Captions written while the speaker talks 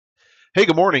Hey,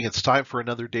 good morning. It's time for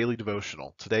another daily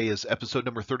devotional. Today is episode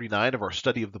number 39 of our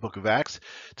study of the book of Acts.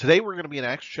 Today we're going to be in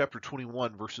Acts chapter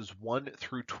 21, verses 1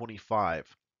 through 25.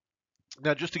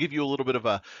 Now, just to give you a little bit of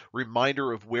a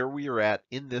reminder of where we are at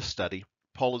in this study,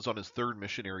 Paul is on his third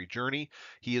missionary journey.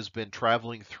 He has been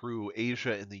traveling through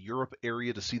Asia and the Europe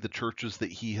area to see the churches that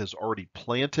he has already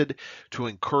planted, to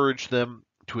encourage them,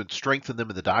 to strengthen them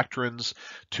in the doctrines,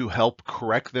 to help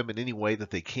correct them in any way that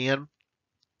they can,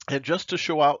 and just to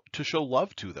show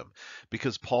love to them,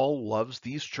 because Paul loves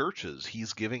these churches.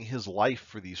 He's giving his life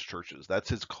for these churches.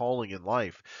 That's his calling in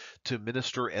life, to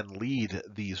minister and lead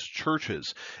these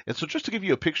churches. And so just to give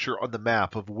you a picture on the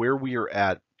map of where we are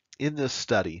at in this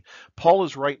study, Paul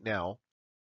is right now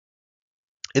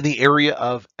in the area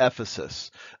of Ephesus.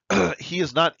 He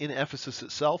is not in Ephesus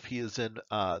itself. He is in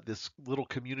this little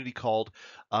community called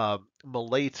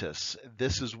Miletus.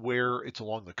 This is where it's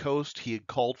along the coast. He had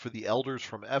called for the elders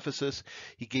from Ephesus.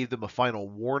 He gave them a final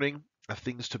warning of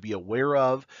things to be aware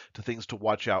of, to things to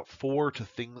watch out for,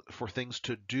 for things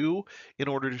to do in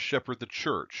order to shepherd the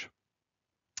church.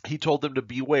 He told them to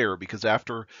beware, because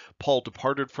after Paul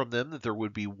departed from them, that there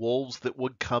would be wolves that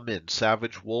would come in,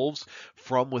 savage wolves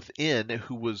from within,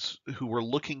 who were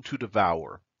looking to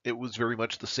devour. It was very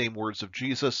much the same words of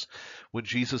Jesus when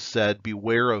Jesus said,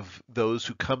 "Beware of those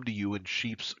who come to you in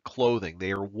sheep's clothing.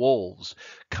 They are wolves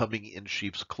coming in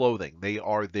sheep's clothing. They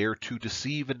are there to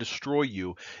deceive and destroy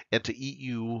you, and to eat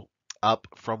you up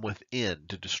from within,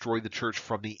 to destroy the church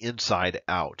from the inside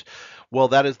out." Well,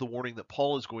 that is the warning that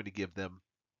Paul is going to give them,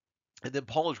 and then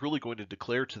Paul is really going to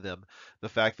declare to them the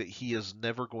fact that he is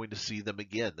never going to see them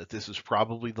again, that this is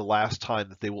probably the last time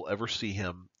that they will ever see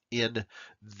him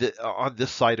on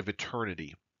this side of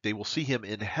eternity. They will see him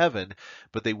in heaven,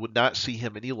 but they would not see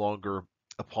him any longer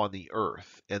upon the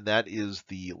earth. And that is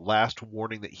the last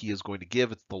warning that he is going to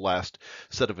give. It's the last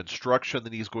set of instruction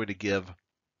that he's going to give.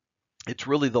 It's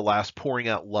really the last pouring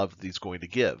out love that he's going to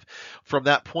give. From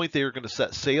that point, they are going to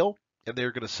set sail, and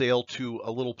they're going to sail to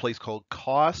a little place called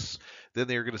Kos. Then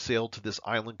they're going to sail to this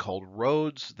island called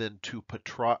Rhodes, then to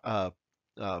Patara.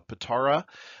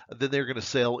 Then they're going to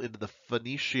sail into the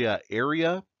Phoenicia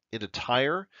area, into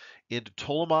Tyre, into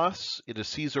Ptolemais, into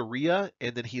Caesarea,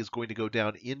 and then he is going to go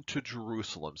down into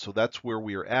Jerusalem. So that's where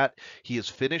we are at. He is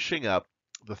finishing up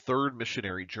the third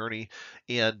missionary journey,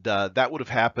 and that would have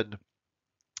happened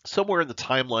somewhere in the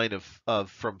timeline of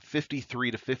from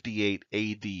 53 to 58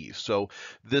 AD. So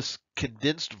this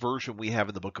condensed version we have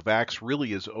in the book of Acts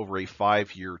really is over a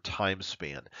 5-year time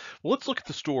span. Well, let's look at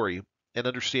the story and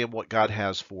understand what God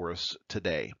has for us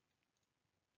today.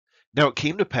 Now it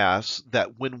came to pass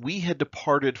that when we had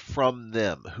departed from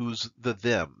them, who's the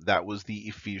them? That was the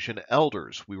Ephesian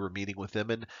elders. We were meeting with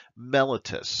them in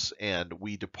Miletus, and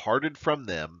we departed from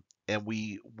them, and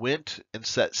we went and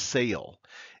set sail,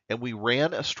 and we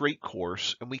ran a straight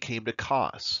course, and we came to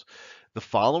Kos. The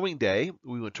following day,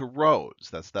 we went to Rhodes,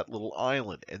 that's that little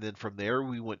island, and then from there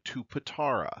we went to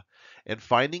Patara. And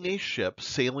finding a ship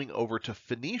sailing over to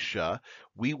Phoenicia,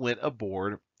 we went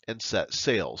aboard and set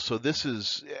sail. So this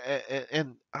is,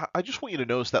 and I just want you to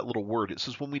notice that little word. It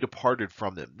says when we departed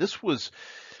from them. This was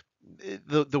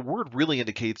the word really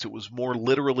indicates it was more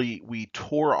literally we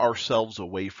tore ourselves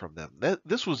away from them.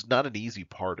 This was not an easy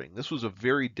parting. This was a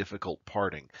very difficult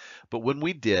parting. But when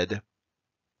we did,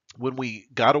 when we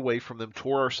got away from them,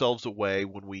 tore ourselves away,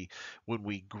 when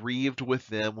we grieved with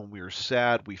them, when we were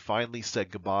sad, we finally said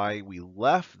goodbye. We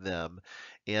left them,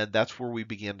 and that's where we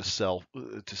began to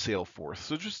sail forth.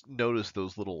 So just notice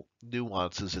those little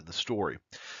nuances in the story.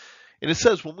 And it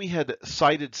says, when we had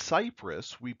sighted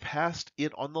Cyprus, we passed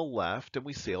it on the left, and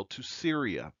we sailed to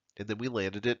Syria, and then we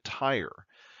landed at Tyre.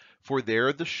 For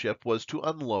there the ship was to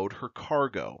unload her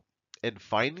cargo. And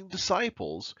finding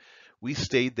disciples, we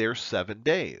stayed there 7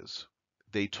 days.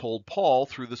 They told Paul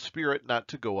through the Spirit not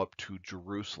to go up to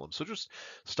Jerusalem. So just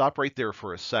stop right there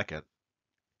for a second.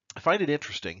 I find it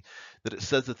interesting that it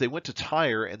says that they went to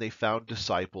Tyre and they found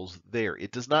disciples there.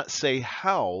 It does not say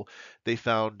how they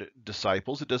found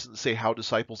disciples. It doesn't say how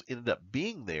disciples ended up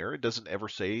being there. It doesn't ever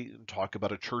talk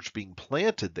about a church being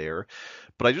planted there.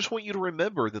 But I just want you to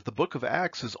remember that the book of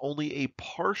Acts is only a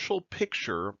partial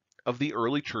picture of the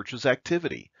early church's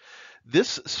activity.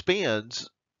 This spans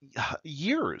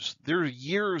years. There are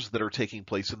years that are taking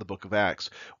place in the book of Acts.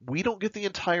 We don't get the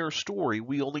entire story.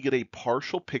 We only get a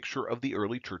partial picture of the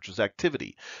early church's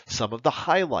activity, some of the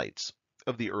highlights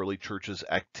of the early church's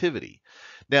activity.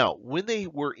 Now, when they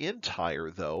were in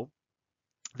Tyre, though,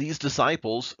 these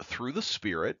disciples, through the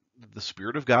Spirit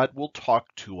of God will talk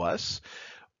to us.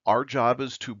 Our job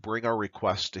is to bring our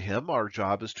requests to Him. Our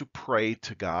job is to pray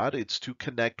to God. It's to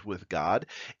connect with God.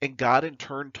 And God, in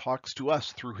turn, talks to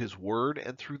us through His Word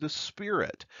and through the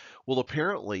Spirit. Well,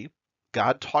 apparently,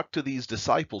 God talked to these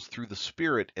disciples through the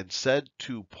Spirit and said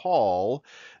to Paul,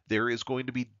 there is going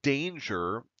to be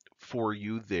danger for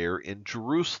you there in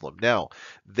Jerusalem. Now,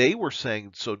 they were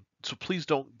saying, so please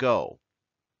don't go.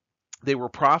 They were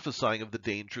prophesying of the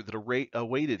danger that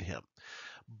awaited him.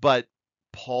 But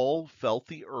Paul felt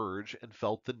the urge and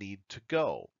felt the need to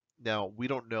go. Now, we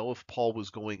don't know if Paul was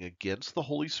going against the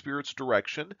Holy Spirit's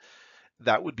direction.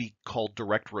 That would be called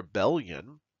direct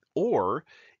rebellion. Or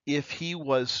if he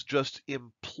was just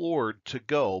implored to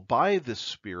go by the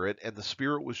Spirit, and the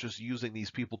Spirit was just using these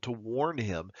people to warn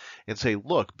him and say,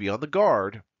 look, be on the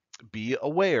guard, be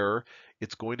aware,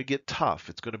 it's going to get tough.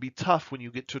 It's going to be tough when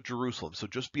you get to Jerusalem. So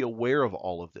just be aware of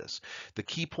all of this. The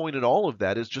key point in all of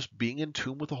that is just being in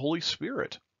tune with the Holy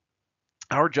Spirit.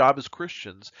 Our job as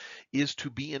Christians is to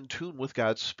be in tune with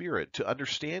God's Spirit, to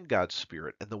understand God's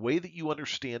Spirit. And the way that you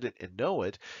understand it and know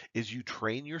it is you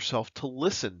train yourself to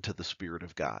listen to the Spirit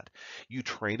of God. You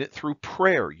train it through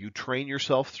prayer. You train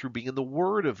yourself through being in the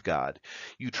Word of God.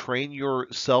 You train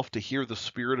yourself to hear the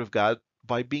Spirit of God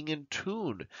by being in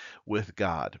tune with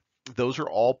God. Those are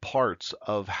all parts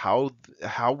of how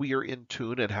we are in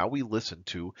tune and how we listen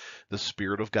to the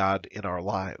Spirit of God in our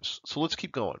lives. So let's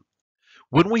keep going.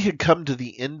 When we had come to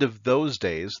the end of those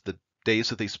days, the days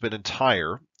that they spent in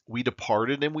Tyre, we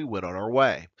departed and we went on our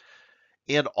way.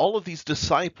 And all of these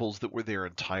disciples that were there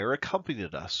in Tyre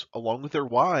accompanied us, along with their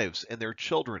wives and their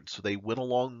children. So they went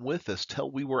along with us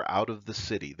till we were out of the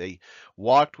city. They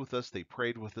walked with us, they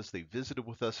prayed with us, they visited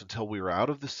with us until we were out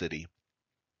of the city.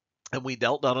 And we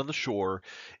knelt down on the shore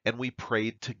and we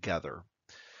prayed together.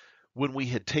 When we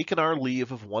had taken our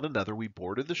leave of one another, we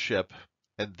boarded the ship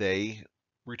and they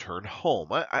returned home.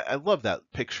 I love that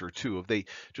picture too of they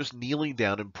just kneeling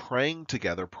down and praying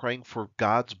together, praying for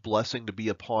God's blessing to be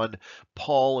upon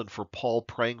Paul, and for Paul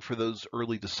praying for those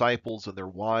early disciples and their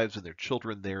wives and their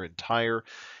children there in Tyre.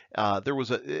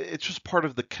 It's just part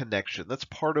of the connection. That's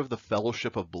part of the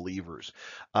fellowship of believers,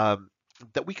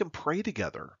 that we can pray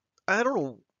together. I don't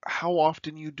know how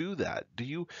often you do that. Do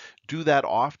you do that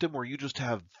often where you just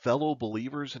have fellow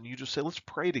believers and you just say, let's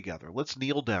pray together, let's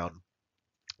kneel down,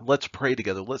 let's pray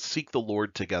together, let's seek the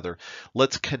Lord together,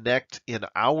 let's connect in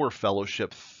our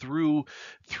fellowship through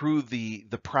the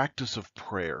practice of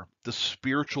prayer, the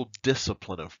spiritual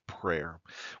discipline of prayer?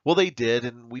 Well, they did,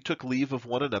 and we took leave of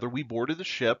one another. We boarded the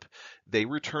ship, they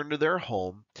returned to their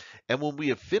home, and when we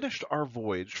have finished our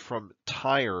voyage from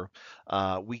Tyre,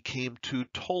 we came to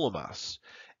Ptolemais.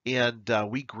 And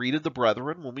we greeted the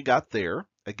brethren when we got there.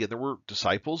 Again, there were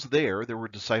disciples there. There were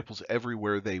disciples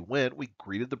everywhere they went. We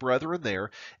greeted the brethren there,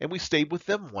 and we stayed with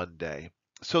them one day.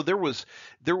 So there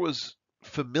was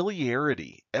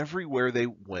familiarity everywhere they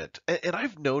went. And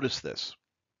I've noticed this.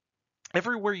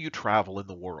 Everywhere you travel in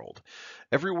the world,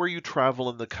 everywhere you travel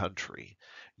in the country,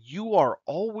 you are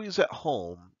always at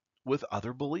home with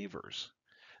other believers,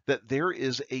 that there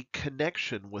is a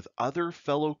connection with other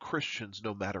fellow Christians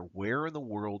no matter where in the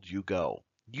world you go.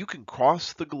 You can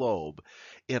cross the globe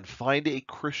and find a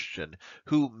Christian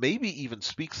who maybe even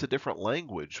speaks a different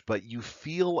language, but you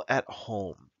feel at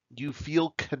home. You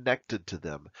feel connected to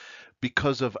them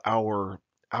because of our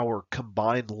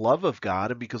combined love of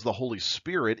God and because the Holy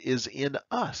Spirit is in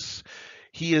us.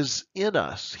 He is in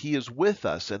us. He is with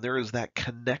us. And there is that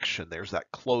connection. There's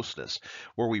that closeness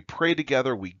where we pray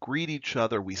together, we greet each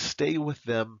other, we stay with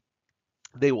them.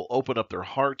 They will open up their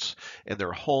hearts and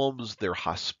their homes. They're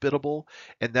hospitable.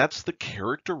 And that's the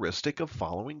characteristic of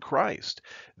following Christ.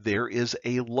 There is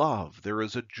a love. There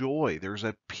is a joy. There's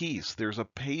a peace. There's a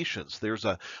patience. There's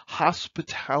a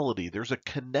hospitality. There's a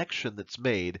connection that's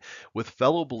made with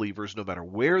fellow believers no matter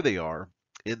where they are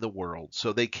in the world.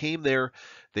 So they came there.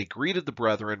 They greeted the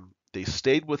brethren. They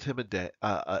stayed with him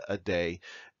a day.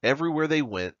 Everywhere they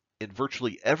went, in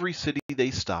virtually every city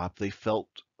they stopped, they felt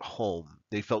home.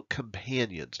 They felt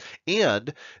companions.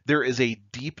 And there is a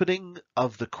deepening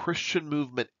of the Christian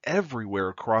movement everywhere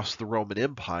across the Roman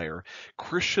Empire.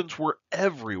 Christians were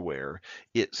everywhere,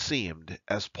 it seemed,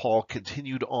 as Paul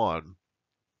continued on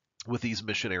with these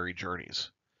missionary journeys.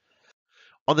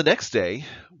 On the next day,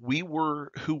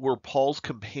 who were Paul's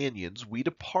companions, we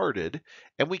departed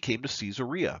and we came to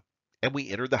Caesarea. And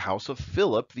we entered the house of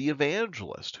Philip the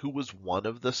evangelist, who was one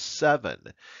of the 7,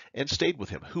 and stayed with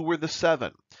him. Who were the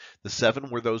 7? The 7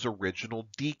 were those original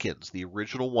deacons, the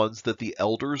original ones that the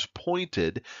elders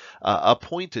appointed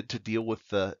to deal with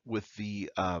the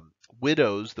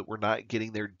widows that were not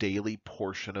getting their daily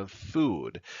portion of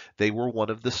food. They were one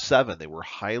of the seven. They were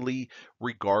highly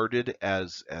regarded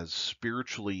as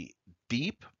spiritually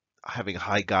deep, having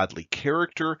high godly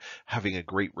character, having a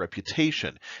great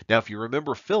reputation. Now, if you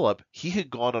remember Philip, he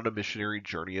had gone on a missionary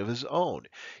journey of his own.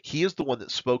 He is the one that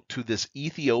spoke to this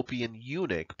Ethiopian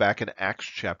eunuch back in Acts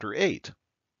chapter 8.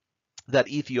 That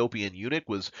Ethiopian eunuch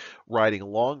was riding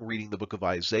along, reading the book of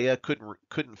Isaiah,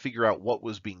 couldn't figure out what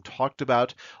was being talked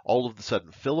about. All of a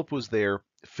sudden, Philip was there.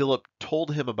 Philip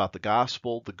told him about the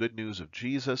gospel, the good news of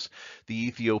Jesus. The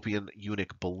Ethiopian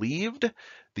eunuch believed.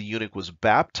 The eunuch was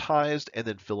baptized, and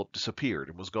then Philip disappeared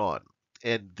and was gone.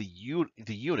 And the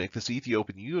eunuch, this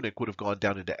Ethiopian eunuch, would have gone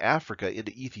down into Africa,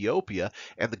 into Ethiopia,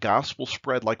 and the gospel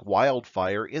spread like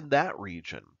wildfire in that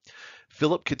region.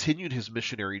 Philip continued his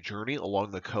missionary journey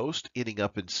along the coast, ending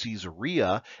up in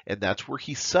Caesarea, and that's where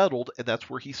he settled, and that's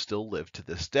where he still lived to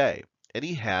this day. And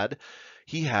he had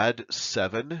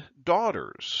 7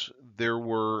 daughters. He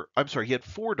had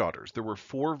 4 daughters. There were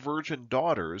 4 virgin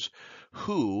daughters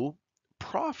who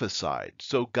prophesied.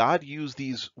 So God used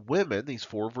these women, these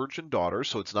 4 virgin daughters,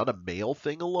 so it's not a male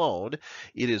thing alone.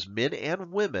 It is men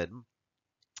and women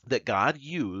that God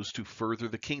used to further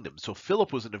the kingdom. So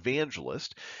Philip was an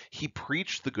evangelist. He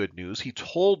preached the good news. He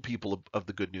told people of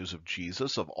the good news of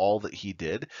Jesus, of all that he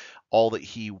did, all that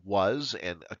he was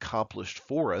and accomplished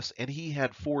for us. And he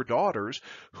had 4 daughters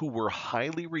who were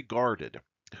highly regarded,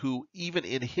 who even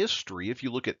in history, if you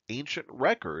look at ancient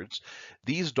records,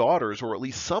 these daughters, or at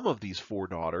least some of these 4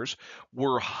 daughters,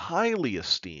 were highly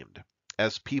esteemed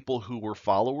as people who were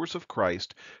followers of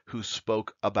Christ, who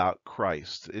spoke about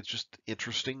Christ. It's just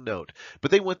interesting note. But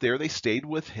they went there, they stayed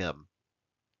with him,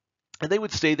 and they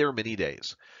would stay there many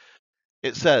days.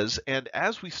 It says, and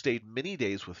as we stayed many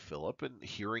days with Philip, and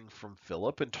hearing from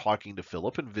Philip, and talking to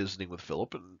Philip, and visiting with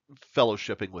Philip, and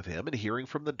fellowshipping with him, and hearing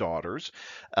from the daughters,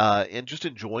 and just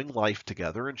enjoying life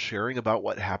together, and sharing about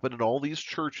what happened in all these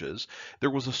churches,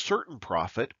 there was a certain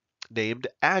prophet named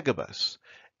Agabus.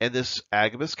 And this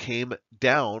Agabus came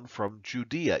down from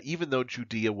Judea. Even though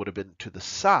Judea would have been to the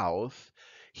south,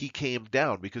 he came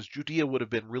down because Judea would have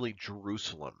been really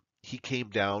Jerusalem. He came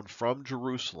down from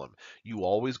Jerusalem. You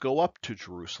always go up to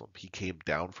Jerusalem. He came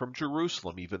down from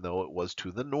Jerusalem, even though it was to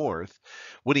the north.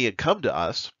 When he had come to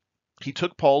us, he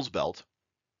took Paul's belt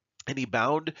and he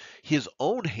bound his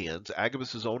own hands,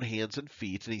 Agabus's own hands and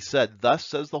feet, and he said, thus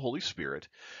says the Holy Spirit,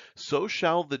 so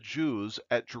shall the Jews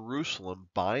at Jerusalem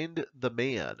uh, bind the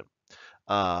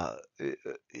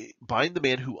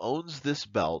man who owns this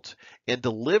belt and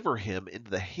deliver him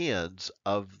into the hands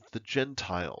of the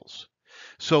Gentiles.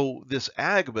 So this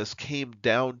Agabus came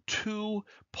down to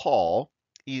Paul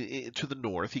to the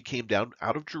north. He came down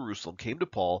out of Jerusalem, came to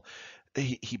Paul.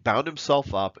 He bound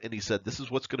himself up and he said, this is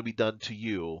what's going to be done to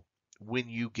you when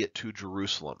you get to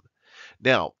Jerusalem.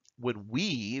 Now,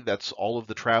 that's all of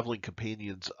the traveling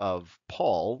companions of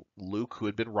Paul, Luke, who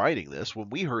had been writing this,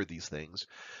 when we heard these things,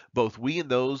 both we and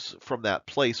those from that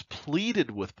place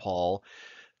pleaded with Paul,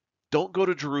 don't go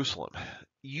to Jerusalem.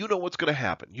 You know what's going to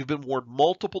happen. You've been warned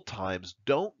multiple times.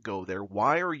 Don't go there.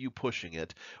 Why are you pushing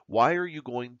it? Why are you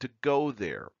going to go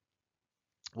there?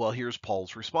 Well, here's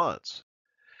Paul's response.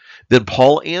 Then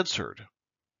Paul answered,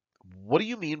 what do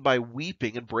you mean by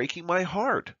weeping and breaking my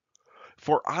heart?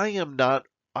 For I am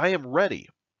ready.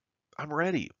 I'm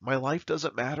ready. My life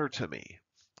doesn't matter to me.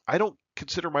 I don't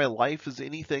consider my life as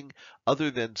anything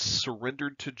other than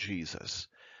surrendered to Jesus.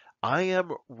 I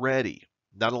am ready,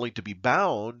 not only to be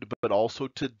bound, but also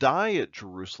to die at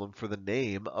Jerusalem for the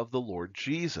name of the Lord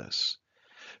Jesus.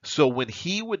 So when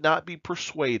he would not be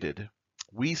persuaded,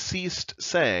 we ceased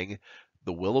saying,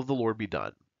 the will of the Lord be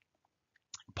done.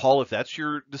 Paul, if that's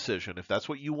your decision, if that's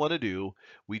what you want to do,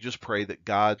 we just pray that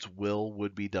God's will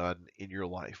would be done in your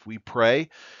life. We pray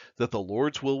that the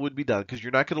Lord's will would be done because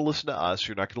you're not going to listen to us.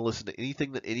 You're not going to listen to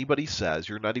anything that anybody says.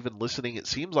 You're not even listening, it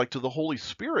seems like, to the Holy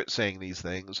Spirit saying these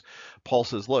things. Paul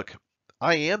says, look,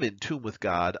 I am in tune with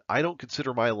God. I don't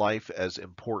consider my life as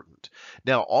important.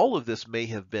 Now, all of this may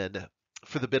have been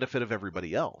for the benefit of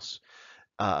everybody else.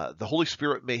 The Holy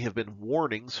Spirit may have been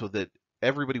warning so that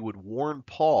everybody would warn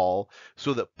Paul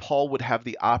so that Paul would have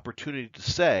the opportunity to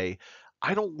say,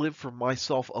 I don't live for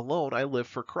myself alone. I live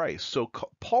for Christ. So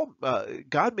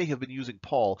God may have been using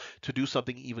Paul to do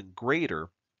something even greater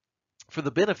for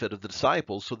the benefit of the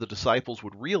disciples, so the disciples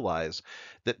would realize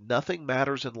that nothing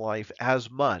matters in life as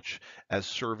much as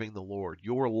serving the Lord.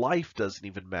 Your life doesn't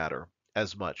even matter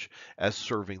as much as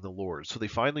serving the Lord. So they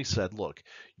finally said, look,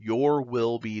 your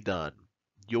will be done.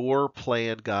 Your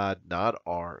plan, God, not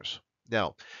ours.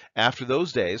 Now, after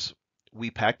those days,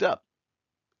 we packed up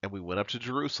and we went up to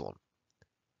Jerusalem.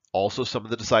 Also, some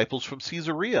of the disciples from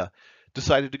Caesarea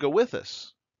decided to go with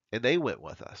us, and they went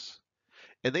with us.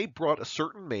 And they brought a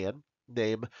certain man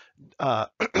named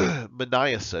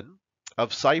Manaenson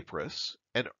of Cyprus,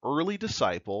 an early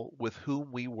disciple with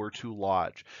whom we were to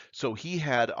lodge. So he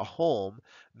had a home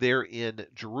there in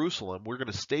Jerusalem. We're going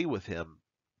to stay with him.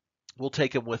 We'll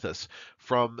take him with us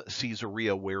from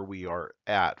Caesarea, where we are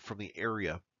at, from the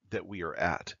area that we are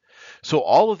at. So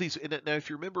all of these, and now if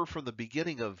you remember from the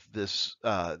beginning of this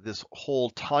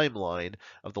whole timeline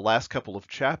of the last couple of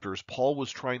chapters, Paul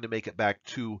was trying to make it back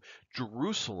to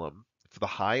Jerusalem for the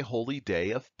high holy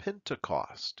day of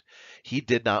Pentecost. He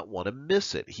did not want to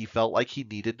miss it. He felt like he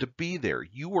needed to be there.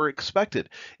 You were expected,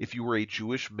 if you were a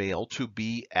Jewish male, to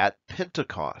be at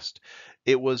Pentecost.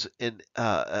 It was an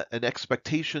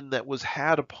expectation that was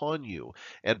had upon you,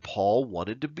 and Paul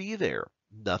wanted to be there.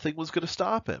 Nothing was going to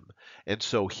stop him. And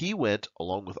so he went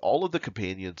along with all of the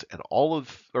companions and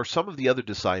some of the other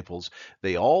disciples.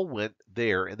 They all went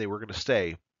there, and they were going to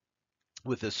stay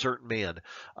with a certain man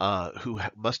who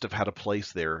must have had a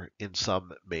place there in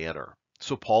some manner.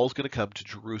 So Paul's going to come to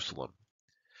Jerusalem.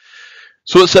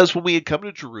 So it says, when we had come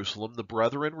to Jerusalem, the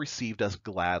brethren received us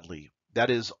gladly. That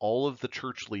is, all of the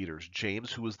church leaders.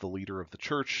 James, who was the leader of the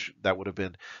church, that would have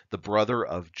been the brother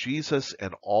of Jesus,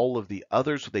 and all of the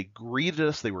others, they greeted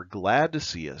us. They were glad to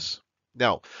see us.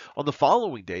 Now, on the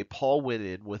following day, Paul went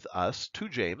in with us to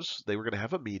James. They were going to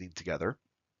have a meeting together,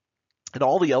 and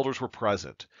all the elders were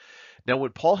present. Now,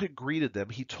 when Paul had greeted them,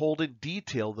 he told in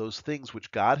detail those things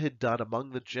which God had done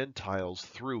among the Gentiles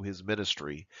through his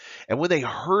ministry. And when they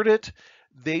heard it,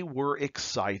 they were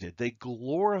excited. They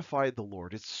glorified the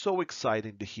Lord. It's so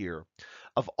exciting to hear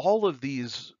of all of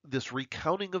this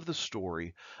recounting of the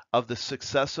story of the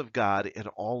success of God in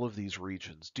all of these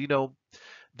regions. Do you know,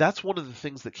 that's one of the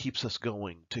things that keeps us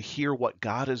going, to hear what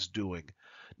God is doing,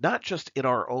 not just in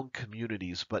our own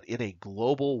communities, but in a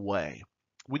global way.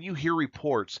 When you hear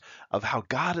reports of how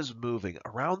God is moving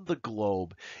around the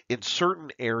globe in certain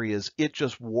areas, it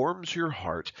just warms your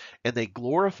heart. And they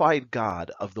glorified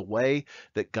God of the way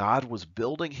that God was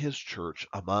building his church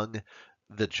among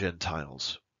the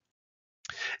Gentiles.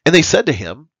 And they said to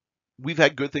him, we've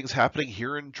had good things happening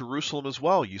here in Jerusalem as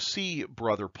well. You see,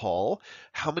 Brother Paul,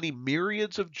 how many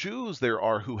myriads of Jews there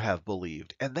are who have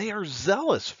believed, and they are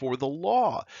zealous for the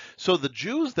law. So the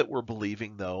Jews that were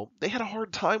believing, though, they had a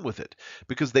hard time with it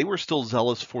because they were still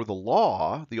zealous for the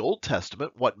law, the Old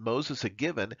Testament, what Moses had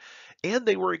given, and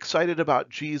they were excited about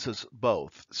Jesus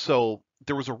both. So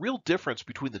there was a real difference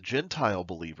between the Gentile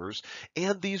believers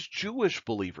and these Jewish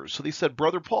believers. So they said,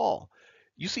 Brother Paul,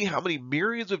 you see how many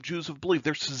myriads of Jews have believed.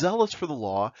 They're zealous for the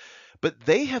law, but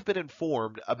they have been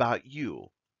informed about you,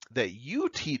 that you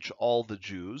teach all the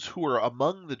Jews who are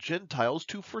among the Gentiles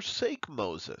to forsake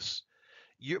Moses.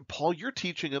 Paul, you're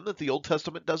teaching them that the Old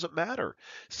Testament doesn't matter,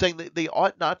 saying that they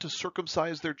ought not to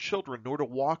circumcise their children nor to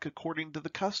walk according to the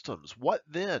customs. What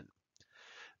then?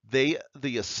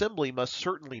 The assembly must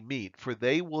certainly meet, for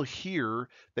they will hear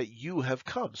that you have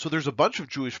come. So there's a bunch of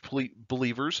Jewish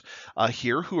believers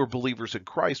here who are believers in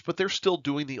Christ, but they're still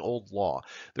doing the old law.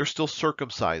 They're still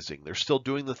circumcising. They're still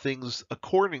doing the things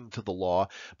according to the law.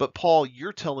 But Paul,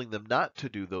 you're telling them not to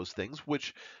do those things,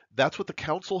 which that's what the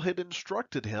council had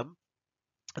instructed him.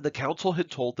 And the council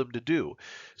had told them to do.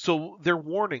 So they're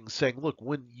warning, saying, look,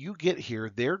 when you get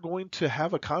here, they're going to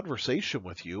have a conversation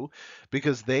with you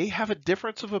because they have a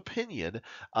difference of opinion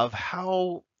of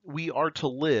how we are to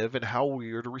live and how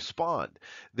we are to respond.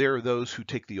 There are those who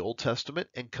take the Old Testament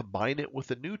and combine it with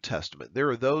the New Testament. There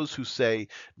are those who say,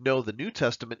 no, the New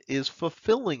Testament is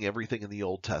fulfilling everything in the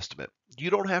Old Testament. You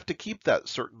don't have to keep that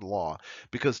certain law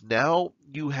because now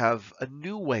you have a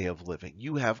new way of living.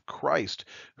 You have Christ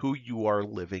who you are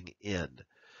living in.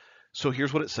 So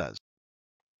here's what it says.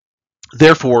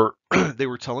 Therefore, they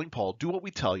were telling Paul, do what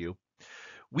we tell you.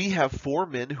 We have 4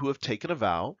 men who have taken a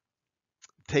vow.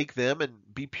 Take them and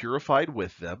be purified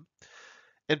with them,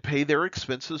 and pay their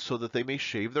expenses so that they may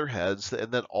shave their heads,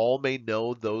 and that all may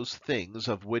know those things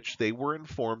of which they were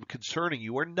informed concerning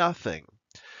you are nothing,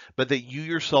 but that you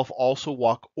yourself also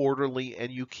walk orderly and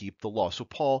you keep the law. So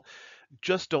Paul,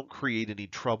 just don't create any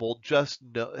trouble. Just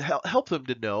help them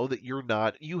to know that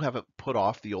you haven't put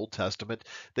off the Old Testament,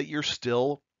 that you're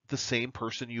still the same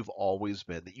person you've always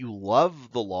been, that you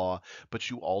love the law, but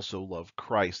you also love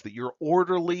Christ, that you're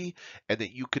orderly and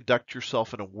that you conduct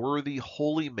yourself in a worthy,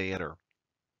 holy manner.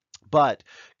 But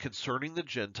concerning the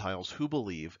Gentiles who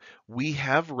believe, we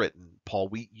have written,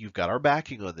 Paul, you've got our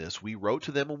backing on this. We wrote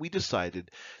to them and we decided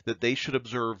that they should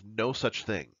observe no such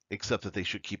thing, except that they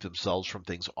should keep themselves from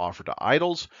things offered to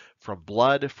idols, from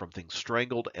blood, from things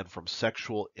strangled, and from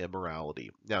sexual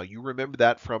immorality. Now, you remember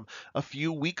that from a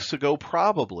few weeks ago,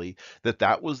 probably,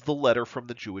 that was the letter from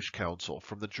the Jewish council,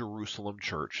 from the Jerusalem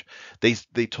church.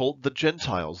 They told the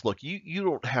Gentiles, look, you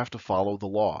don't have to follow the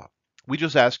law. We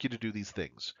just ask you to do these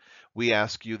things. We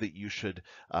ask you that you should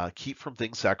keep from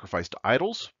things sacrificed to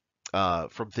idols,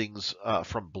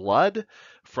 from blood,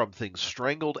 from things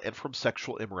strangled, and from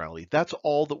sexual immorality. That's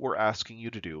all that we're asking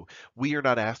you to do. We are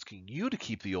not asking you to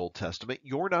keep the Old Testament.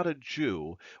 You're not a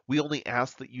Jew. We only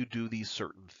ask that you do these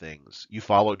certain things. You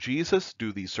follow Jesus,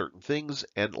 do these certain things,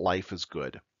 and life is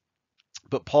good.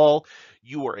 But Paul,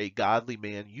 you are a godly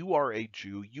man. You are a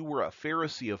Jew. You were a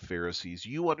Pharisee of Pharisees.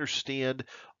 You understand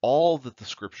all that the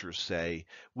scriptures say.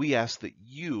 We ask that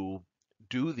you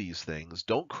do these things.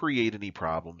 Don't create any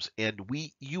problems. And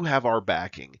you have our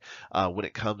backing when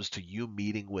it comes to you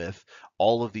meeting with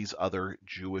all of these other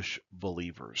Jewish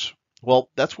believers.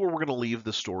 Well, that's where we're going to leave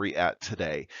the story at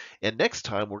today. And next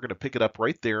time, we're going to pick it up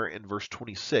right there in verse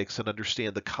 26 and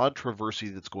understand the controversy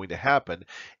that's going to happen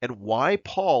and why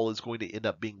Paul is going to end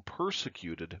up being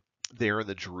persecuted there in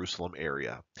the Jerusalem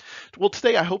area. Well,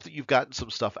 today I hope that you've gotten some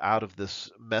stuff out of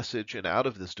this message and out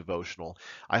of this devotional.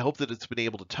 I hope that it's been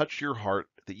able to touch your heart,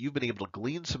 that you've been able to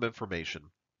glean some information,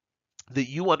 that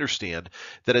you understand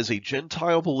that as a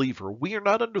Gentile believer, we are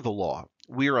not under the law.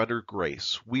 We are under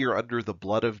grace. We are under the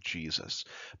blood of Jesus.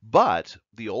 But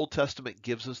the Old Testament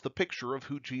gives us the picture of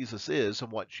who Jesus is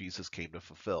and what Jesus came to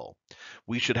fulfill.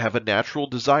 We should have a natural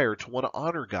desire to want to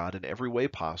honor God in every way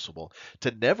possible,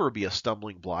 to never be a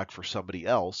stumbling block for somebody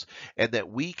else, and that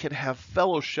we can have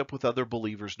fellowship with other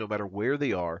believers no matter where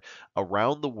they are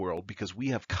around the world because we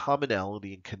have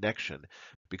commonality and connection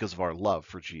because of our love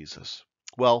for Jesus.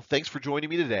 Well, thanks for joining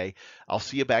me today. I'll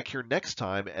see you back here next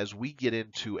time as we get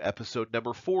into episode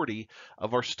number 40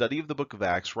 of our study of the book of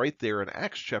Acts, right there in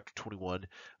Acts chapter 21,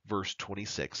 verse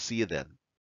 26. See you then.